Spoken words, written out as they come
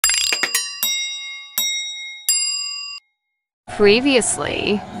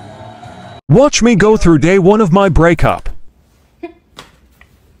Previously. Watch me go through day one of my breakup.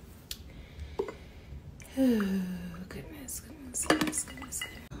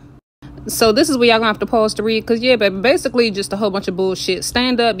 So this is where y'all gonna have to pause to read, because yeah, baby, basically just a whole bunch of bullshit.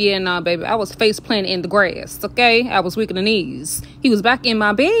 Stand up, yeah, nah, baby, I was face planted in the grass, okay? I was weak in the knees. He was back in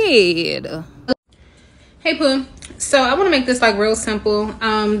my bed. Hey Pooh, so I want to make this like real simple.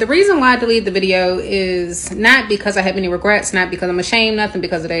 The reason why I deleted the video is not because I have any regrets, not because I'm ashamed, nothing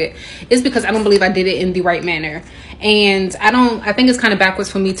because of that. It's because I don't believe I did it in the right manner. And I think it's kind of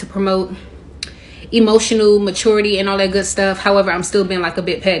backwards for me to promote emotional maturity and all that good stuff. However, I'm still being like a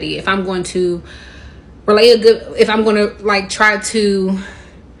bit petty. If I'm going to if I'm going to like try to,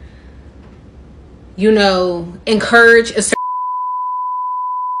 you know, encourage a certain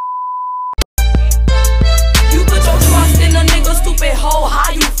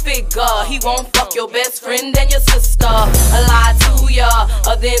how you figure he won't fuck your best friend and your sister, lie to ya,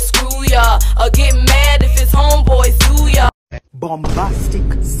 or then screw ya, or get mad if his homeboys do ya.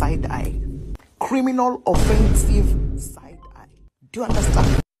 Bombastic side eye, criminal offensive side eye. Do you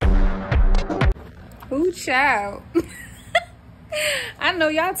understand? Ooh, child. I know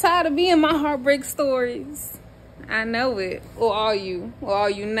y'all tired of being my heartbreak stories. I know it. Or are you? Or are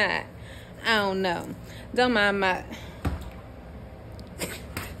you not? I don't know. Don't mind my...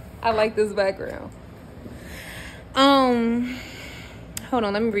 I like this background. Hold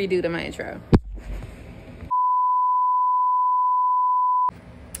on, let me redo my intro.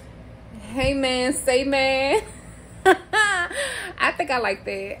 Hey man, say man. I think I like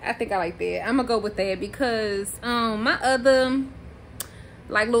that. I'm gonna go with that because my other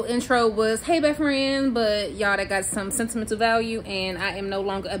like little intro was hey best friend, but y'all that got some sentimental value and I am no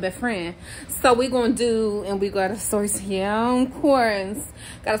longer a best friend. So we're gonna do, and we got a story, yeah, of course.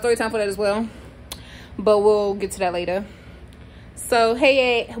 Got a story time for that as well, but we'll get to that later. So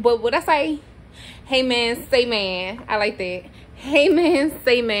hey, what I say? Hey man, say man. I like that. Hey man,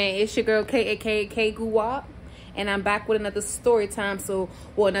 say man. It's your girl K Guwap, and I'm back with another story time.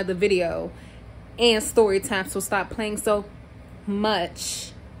 Or another video and story time. So stop playing so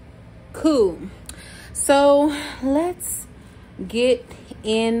much. Cool. So let's get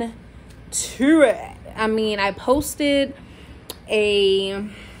into it. I mean, I posted when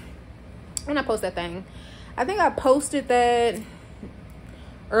I post that thing, I think I posted that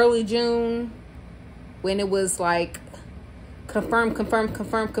early June when it was like confirmed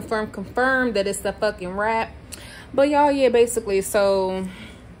that it's the fucking rap. But y'all, yeah, basically, so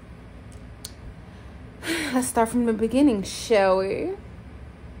let's start from the beginning, shall we?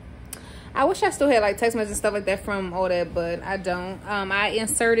 I wish I still had like text messages and stuff like that from all that, but I don't. I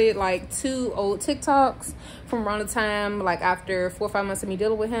inserted like 2 old TikToks from around the time, like after 4 or 5 months of me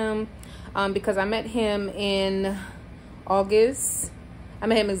dealing with him, because I met him in August. I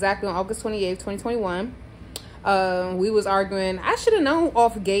met him exactly on August 28th, 2021. We was arguing. I should have known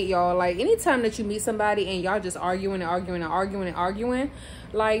off gate, y'all. Like anytime that you meet somebody and y'all just arguing,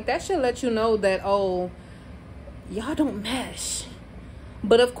 like that should let you know that, oh, y'all don't mesh.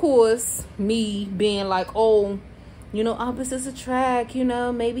 But of course, me being like, oh, you know, opposites attract, you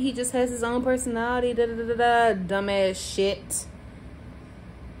know, maybe he just has his own personality, dumbass shit.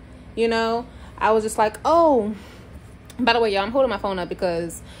 You know, I was just like, oh, by the way, y'all, I'm holding my phone up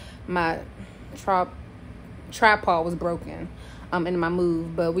because my tripod was broken in my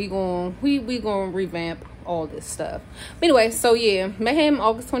move, but we gonna revamp all this stuff. But anyway, so yeah, met him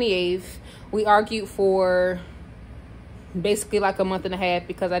August 28th. We argued for basically like a month and a half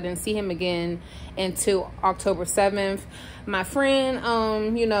because I didn't see him again until October 7th. My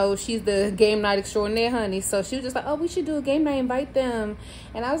friend, you know, she's the game night extraordinaire, honey, so she was just like, oh, we should do a game night, invite them.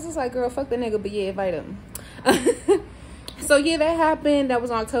 And I was just like, girl, fuck that nigga, but yeah, invite him. So yeah, that happened. That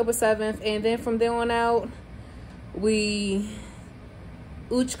was on October 7th, and then from there on out we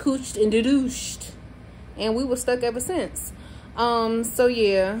ooch-cooched and dedooshed, and we were stuck ever since. So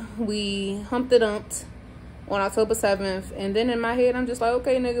yeah, we humped it dumped on October 7th, and then in my head I'm just like,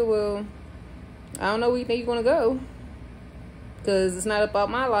 okay nigga, well, I don't know where you think you're gonna go, because it's not about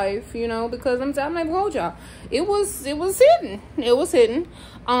my life, you know, because I'm not even gonna hold y'all, it was hidden.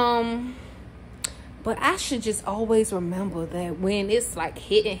 But I should just always remember that when it's like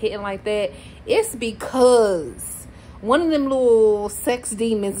hitting like that, it's because one of them little sex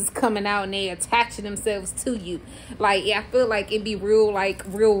demons is coming out and they attaching themselves to you. Like, yeah, I feel like it'd be real like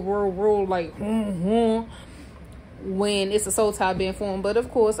when it's a soul tie being formed. But of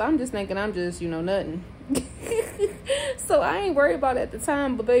course, I'm just thinking I'm just, you know, nothing. So I ain't worried about it at the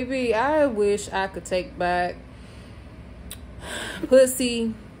time. But baby, I wish I could take back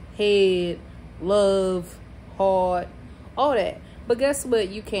pussy, head, love, heart, all that. But guess what?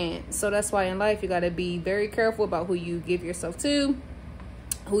 You can't. So that's why in life you got to be very careful about who you give yourself to,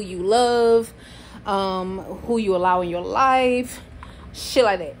 who you love, who you allow in your life, shit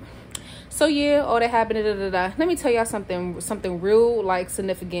like that. So yeah, all that happened. Let me tell y'all something real like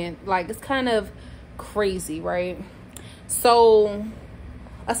significant. Like, it's kind of crazy, right? So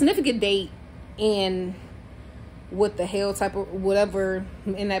a significant date in what the hell type of whatever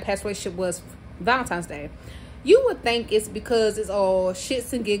in that past relationship was Valentine's Day. You would think it's because it's all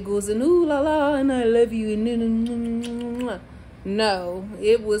shits and giggles and ooh la la and I love you and no,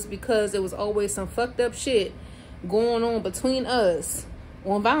 it was because there was always some fucked up shit going on between us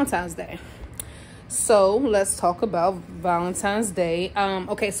on Valentine's Day. So let's talk about Valentine's Day.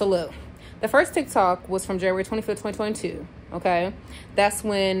 Okay, so look, the first TikTok was from January 25th, 2022. Okay, that's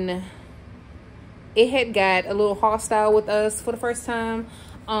when it had got a little hostile with us for the first time.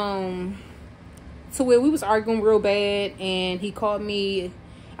 To where we was arguing real bad, and he called me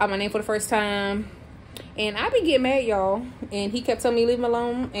out my name for the first time, and I be getting mad, y'all, and he kept telling me leave him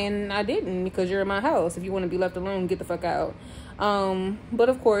alone, and I didn't, because you're in my house. If you want to be left alone, get the fuck out. But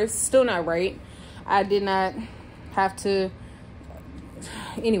of course, still not right. I did not have to.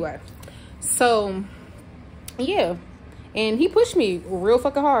 Anyway, so yeah, and he pushed me real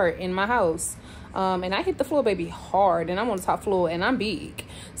fucking hard in my house. And I hit the floor, baby, hard, and I'm on the top floor, and I'm big,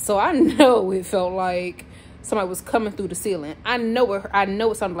 so I know it felt like somebody was coming through the ceiling. I know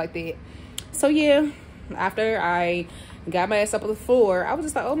it sounded like that. So yeah, after I got my ass up on the floor, I was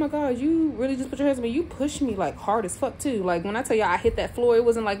just like, oh my god, you really just put your hands on me? You pushed me like hard as fuck too. Like, when I tell y'all I hit that floor, it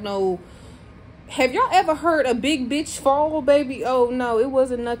wasn't like no. Have y'all ever heard a big bitch fall, baby? Oh no, it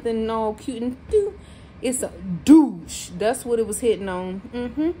wasn't nothing all cute and do. It's a douche. That's what it was hitting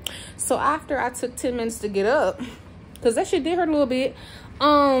on. So after I took 10 minutes to get up, because that shit did hurt a little bit,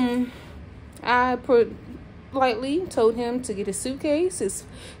 I politely told him to get his suitcase,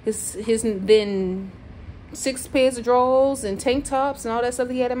 his then 6 pairs of drawers and tank tops and all that stuff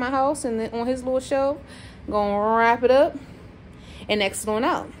that he had in my house and then on his little shelf. Gonna wrap it up and exit on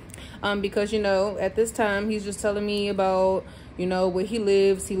out. Because, you know, at this time he's just telling me about, you know, where he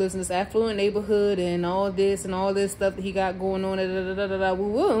lives. He lives in this affluent neighborhood and all this stuff that he got going on. Woo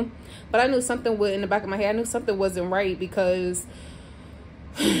woo. But I knew something was in the back of my head. I knew something wasn't right, because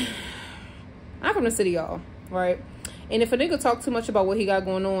I'm from the city, y'all, right? And if a nigga talk too much about what he got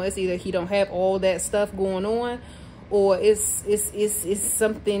going on, it's either he don't have all that stuff going on, or it's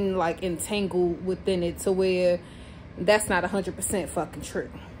something like entangled within it to where that's not 100% fucking true.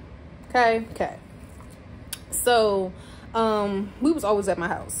 Okay. So we was always at my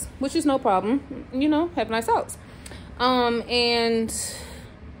house, which is no problem, you know, have a nice house. And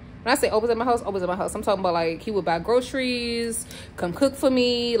when I say always at my house, I'm talking about like he would buy groceries, come cook for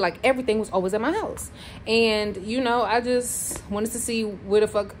me, like everything was always at my house. And you know, I just wanted to see where the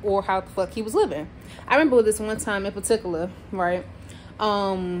fuck or how the fuck he was living. I remember this one time in particular, right?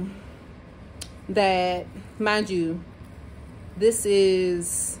 That, mind you, this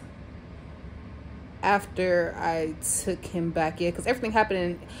is after I took him back, yeah, because everything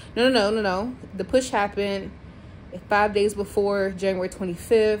happened in, no. The push happened 5 days before January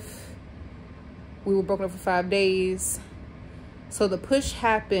 25th. We were broken up for 5 days. So the push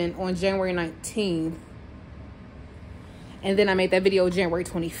happened on January 19th. And then I made that video January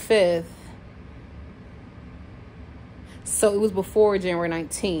 25th. So it was before January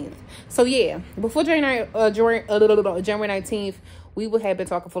 19th. So yeah, before January 19th, we would have been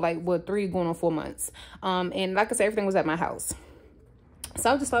talking for like, what, 3 going on 4 months. And like I said, everything was at my house. So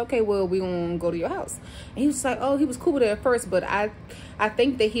I was just like, okay, well, we gonna go to your house. And he was like, oh, he was cool with it at first, but I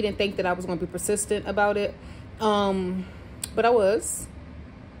think that he didn't think that I was gonna be persistent about it. But I was.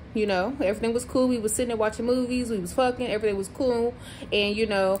 You know, everything was cool. We was sitting there watching movies. We was fucking. Everything was cool. And, you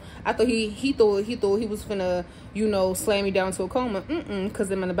know, I thought he thought he was finna, you know, slam me down to a coma.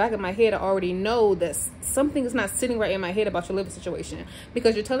 Because in the back of my head, I already know that something is not sitting right in my head about your living situation.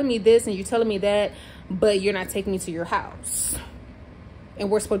 Because you're telling me this and you're telling me that, but you're not taking me to your house. And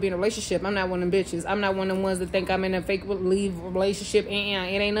we're supposed to be in a relationship. I'm not one of them bitches. I'm not one of them ones that think I'm in a fake leave relationship. It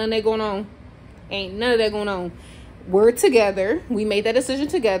ain't none of that going on. Ain't none of that going on. We're together. We made that decision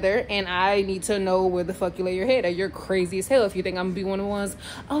together, and I need to know where the fuck you lay your head at. You're crazy as hell if you think I'm gonna be one of the ones,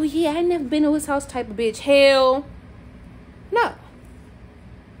 oh yeah, I never been to his house type of bitch. Hell no.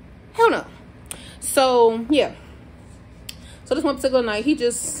 Hell no. So yeah. So this one particular night, he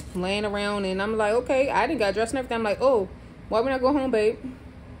just laying around, and I'm like, okay, I didn't got dressed and everything. I'm like, oh, why we not go home, babe?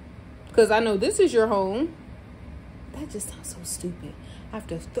 Because I know this is your home. That just sounds so stupid.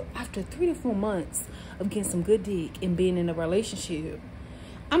 After 3 to 4 months of getting some good dick and being in a relationship,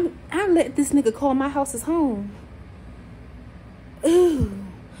 I let this nigga call my house his home. Ooh.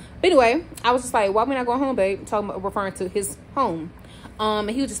 But anyway, I was just like, why we not going home, babe? Talking about, referring to his home. And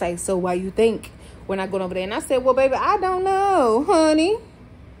he was just like, so why you think we're not going over there? And I said, well, baby, I don't know, honey.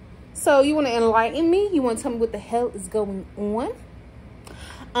 So you want to enlighten me? You want to tell me what the hell is going on?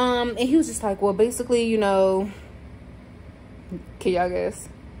 And he was just like, well, basically, you know, can y'all guess?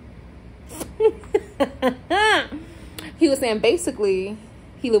 He was saying basically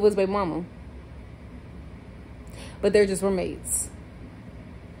he lived with his baby mama, but they're just roommates.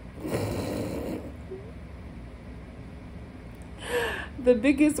 The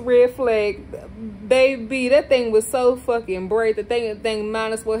biggest red flag, baby, that thing was so fucking bright. The thing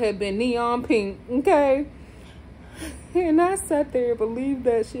might as well have been neon pink, okay? And I sat there and believed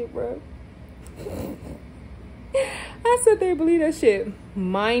that shit, bro. I sat there and believed that shit.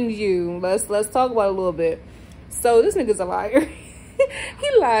 Mind you, let's talk about it a little bit. So this nigga's a liar.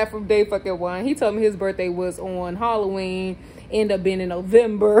 He lied from day fucking one. He told me his birthday was on Halloween, ended up being in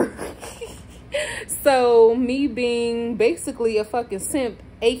November. So me being basically a fucking simp,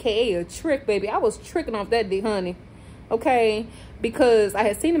 aka a trick, baby, I was tricking off that dick, honey. Okay, because I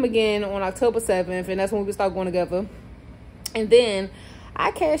had seen him again on October 7th, and that's when we started going together. And then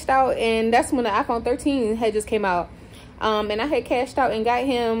I cashed out, and that's when the iPhone 13 had just came out. And I had cashed out and got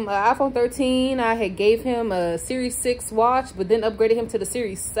him an iPhone 13. I had gave him a Series 6 watch, but then upgraded him to the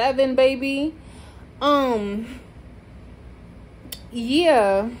Series 7, baby.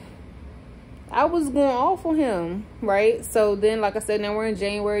 Yeah, I was going off on him, right? So then, like I said, now we're in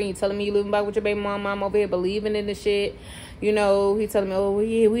January, and you telling me you living back with your baby mom. I'm over here believing in the shit. You know, he telling me, oh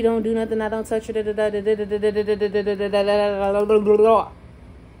yeah, we don't do nothing, I don't touch her.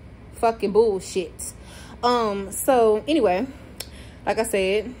 Fucking bullshit. So anyway, like I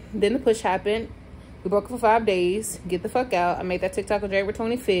said, then the push happened. We broke up for 5 days. Get the fuck out. I made that TikTok on January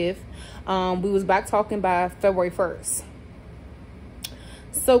 25th. We was back talking by February 1st.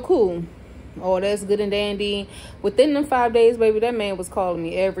 So cool. Oh, that's good and dandy. Within them 5 days, baby, that man was calling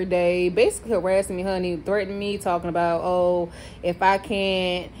me every day, basically harassing me, honey, threatening me, talking about, oh, if I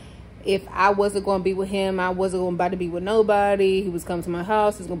wasn't going to be with him, I wasn't going to be with nobody. He was coming to my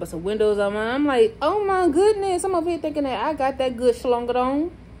house. He's going to put some windows on mine. I'm like, oh my goodness. I'm over here thinking that I got that good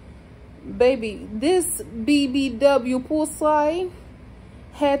shlongadon. Baby, this BBW pussy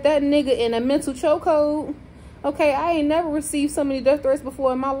had that nigga in a mental chokehold. Okay, I ain't never received so many death threats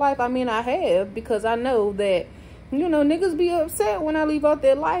before in my life. I mean, I have, because I know that, you know, niggas be upset when I leave out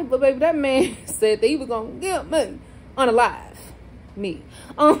their life. But baby, that man said that he was going to get me unalive. Me.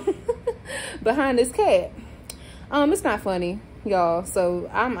 Behind this cat. It's not funny, y'all. So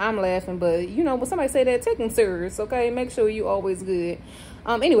I'm laughing, but you know, when somebody say that, take them serious, okay? Make sure you always good.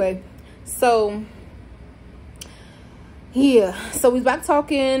 Anyway, so yeah, so we back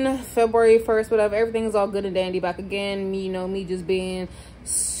talking February 1st, whatever. Everything's all good and dandy back again. Me, you know, me just being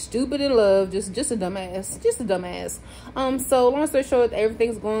stupid in love, just a dumbass. So long story short,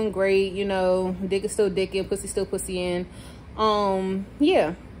 everything's going great. You know, dick is still dicking, pussy still pussying.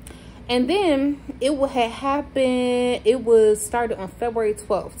 Yeah. And then it had happened, it was started on February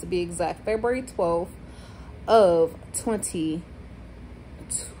 12th, to be exact. February 12th of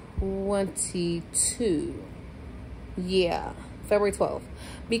 2022. Yeah, February 12th.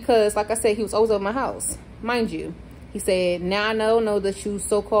 Because, like I said, he was always over my house. Mind you, he said, now I know that you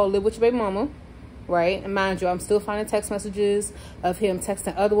so-called live with your baby mama. Right? And mind you, I'm still finding text messages of him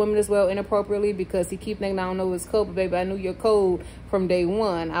texting other women as well inappropriately, because he keep thinking I don't know his code. But baby, I knew your code from day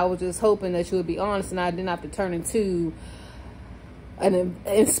one. I was just hoping that you would be honest and I didn't have to turn into an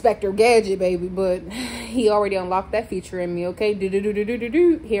Inspector Gadget, baby. But he already unlocked that feature in me, okay?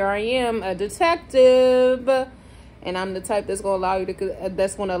 Here I am, a detective. And I'm the type that's going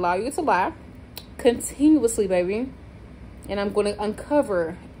to allow you to lie continuously, baby. And I'm going to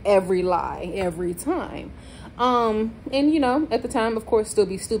uncover every lie every time. And you know, at the time, of course, still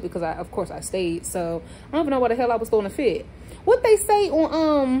be stupid, because I stayed. So I don't even know why the hell I was throwing a fit. What they say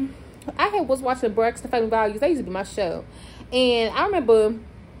on I was watching Braxton Family Values. That used to be my show, and I remember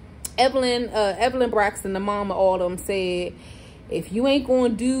Evelyn Braxton, the mom of all of them, said, if you ain't gonna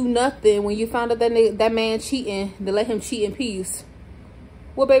do nothing when you found out that man cheating, to let him cheat in peace.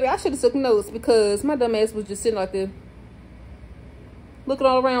 Well, baby, I should have took notes, because my dumb ass was just sitting like this, looking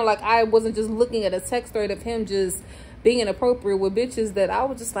all around like I wasn't just looking at a text thread of him just being inappropriate with bitches, that I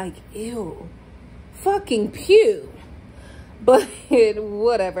was just like, ew, fucking pew. But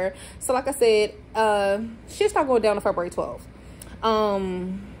whatever. So like I said, shit started going down on February 12th.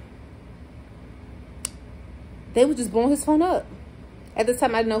 They were just blowing his phone up. At this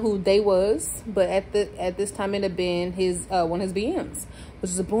time, I didn't know who they was, but at this time, it had been his one of his BMs,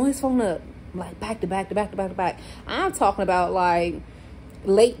 was just blowing his phone up like back to back to back to back to back. I'm talking about like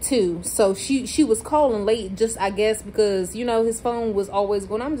late too. So she was calling late, just I guess because, you know, his phone was always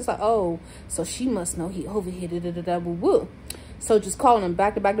going. I'm just like, oh, so she must know he over here. Woo woo. So just calling him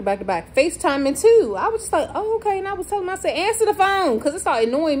back to back to back to back, FaceTiming too. I was just like, oh, okay. And I was telling him, I said, answer the phone, because it started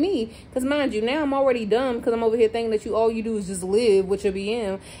annoying me. Because mind you, now I'm already dumb because I'm over here thinking that all you do is just live with your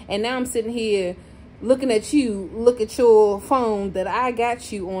BM. And now I'm sitting here looking at you, look at your phone that I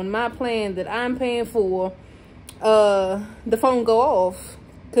got you on my plan that I'm paying for. The phone go off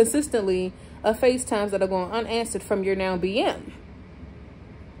consistently of FaceTimes that are going unanswered from your now BM.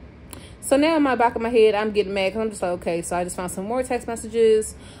 So now in my back of my head, I'm getting mad because I'm just like, okay, so I just found some more text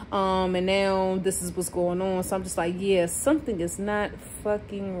messages. And now this is what's going on. So I'm just like, yeah, something is not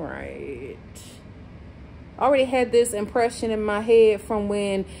fucking right. I already had this impression in my head from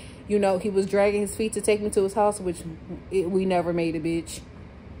when, you know, he was dragging his feet to take me to his house, which we never made it, bitch.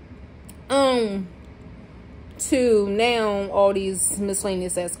 To now all these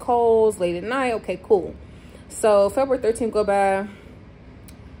miscellaneous ass calls late at night. Okay, cool. So February 13th go by.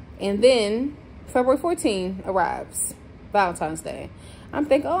 And then February 14th arrives, Valentine's Day. I'm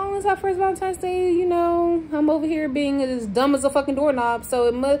thinking, oh, it's our first Valentine's Day. You know, I'm over here being as dumb as a fucking doorknob. So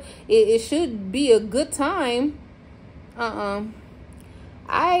it should be a good time. I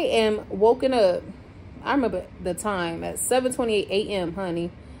am woken up. I remember the time at 7:28 a.m.,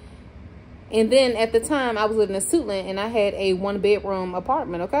 honey. And then at the time, I was living in Suitland and I had a 1-bedroom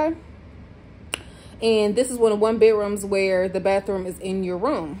apartment, okay? And this is one of 1 bedrooms where the bathroom is in your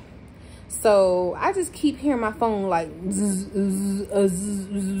room. So I just keep hearing my phone like,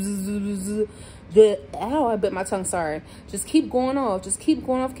 ow, I bit my tongue, sorry. Just keep going off, just keep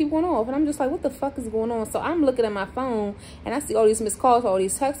going off, keep going off. And I'm just like, what the fuck is going on? So I'm looking at my phone and I see all these missed calls, all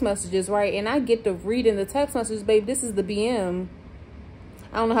these text messages, right? And I get to reading the text messages, babe, this is the BM.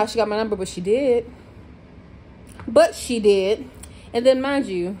 I don't know how she got my number, but she did. And then mind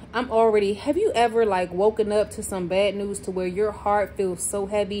you, I'm already, have you ever like woken up to some bad news to where your heart feels so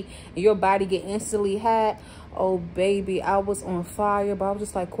heavy and your body get instantly hot? Oh baby, I was on fire, but I was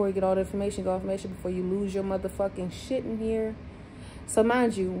just like, Corey, get all the information, before you lose your motherfucking shit in here. So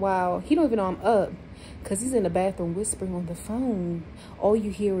mind you, wow, he don't even know I'm up because he's in the bathroom whispering on the phone. All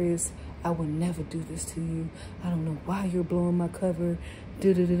you hear is, I will never do this to you. I don't know why you're blowing my cover. Ooh,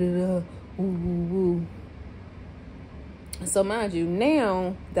 ooh, ooh. So mind you,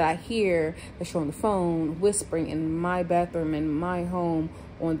 now that I hear that you're on the phone whispering in my bathroom in my home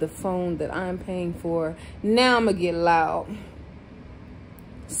on the phone that I'm paying for, now I'm gonna get loud.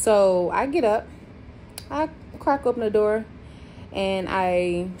 So I get up, I crack open the door, and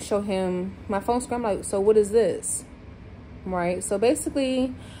I show him my phone screen. I'm like, so what is this? Right? So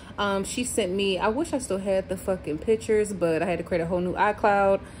basically, she sent me, I wish I still had the fucking pictures, but I had to create a whole new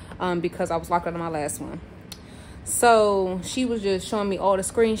iCloud because I was locked out of my last one. So she was just showing me all the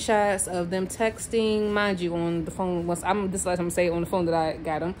screenshots of them texting, mind you, on the phone. This is I'm gonna say on the phone that I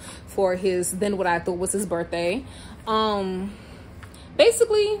got him for his, then what I thought was his birthday.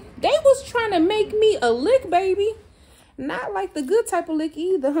 Basically they was trying to make me a lick, baby. Not like the good type of lick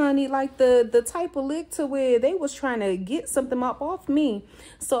either, honey. Like the type of lick to where they was trying to get something up off me.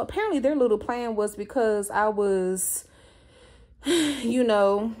 So apparently their little plan was because I was, you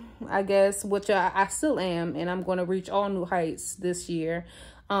know, I guess, which I still am, and I'm going to reach all new heights this year.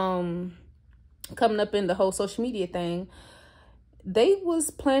 Coming up in the whole social media thing, they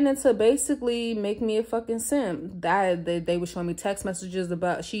was planning to basically make me a fucking simp. They were showing me text messages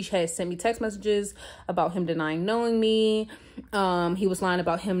about, she had sent me text messages about him denying knowing me. He was lying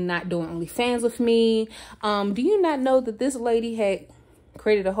about him not doing OnlyFans with me. Do you not know that this lady had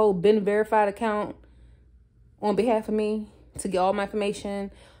created a whole been verified account on behalf of me to get all my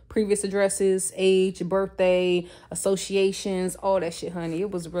information, previous addresses, age, birthday, associations, all that shit, honey. It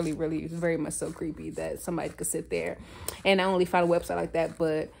was really, really very much so creepy that somebody could sit there and not only find a website like that,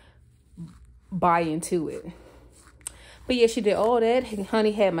 but buy into it. But yeah, she did all that.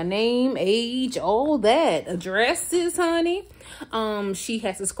 Honey had my name, age, all that, addresses, honey. She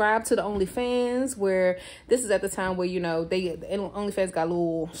had subscribed to the OnlyFans, where this is at the time where, you know, OnlyFans got a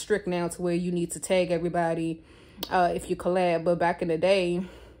little strict now to where you need to tag everybody if you collab. But back in the day,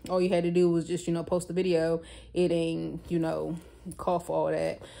 all you had to do was just, you know, post the video. It ain't, you know, call for all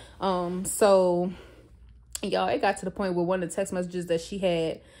that. So y'all, it got to the point where one of the text messages that she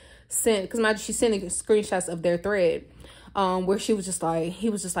had sent, because she's sending screenshots of their thread, where he was just like,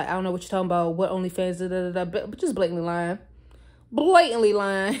 I don't know what you're talking about, what OnlyFans, but just blatantly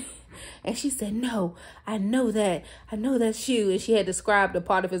lying. And she said, no, I know that's you. And she had described a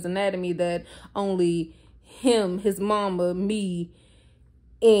part of his anatomy that only him, his mama, me,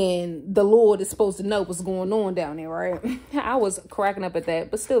 And the Lord is supposed to know what's going on down there, right? I was cracking up at that,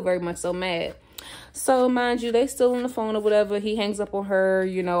 but still very much so mad. So mind you, they still on the phone or whatever. He hangs up on her,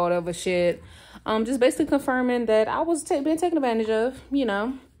 you know, whatever shit. Just basically confirming that I was being taken advantage of, you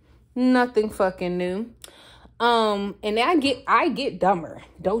know, nothing fucking new. And I get dumber.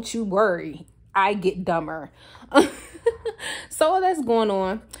 Don't you worry. I get dumber. So that's going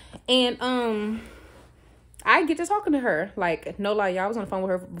on. And, I get to talking to her. Like, no lie, y'all, I was on the phone with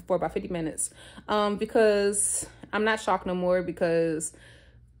her for about 50 minutes. Because I'm not shocked no more because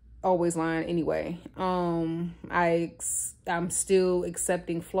always lying anyway. I'm still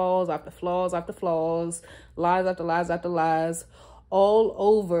accepting flaws after flaws after flaws, lies after lies after lies, all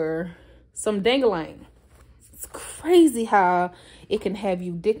over some dangling. It's crazy how it can have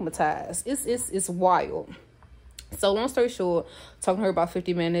you digmatized. It's wild. So long story short, talking to her about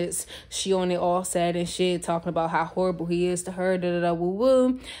 50 minutes. She on it all sad and shit, talking about how horrible he is to her, woo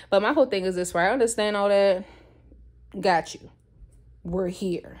woo. But my whole thing is this, right? I understand all that. Got you. We're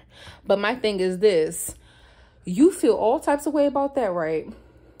here. But my thing is this. You feel all types of way about that, right?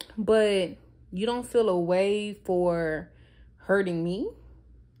 But you don't feel a way for hurting me.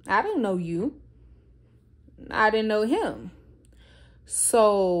 I don't know you. I didn't know him.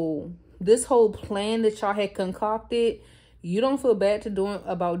 So this whole plan that y'all had concocted, you don't feel bad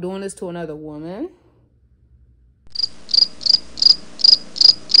about doing this to another woman?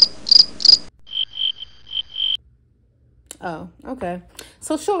 Oh, okay.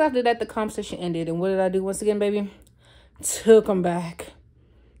 So shortly after that, the conversation ended. And what did I do once again, baby? Took him back.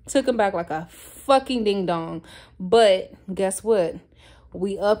 Took him back like a fucking ding dong. But guess what?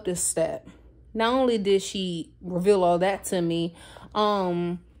 We upped a step. Not only did she reveal all that to me,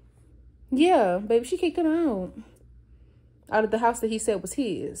 yeah, baby, she kicked him out of the house that he said was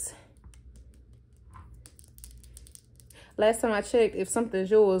his. Last time I checked, if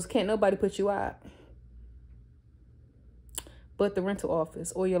something's yours, can't nobody put you out but the rental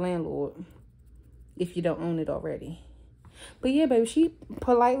office or your landlord if you don't own it already. But yeah, baby, she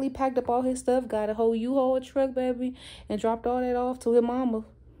politely packed up all his stuff, got a whole U-Haul truck, baby, and dropped all that off to her mama.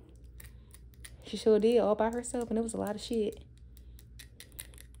 She sure did, all by herself, and it was a lot of shit.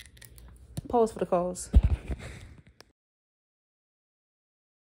 Pause for the cause.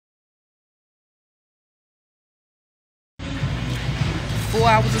 4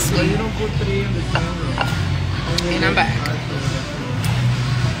 hours of sleep. And I'm back.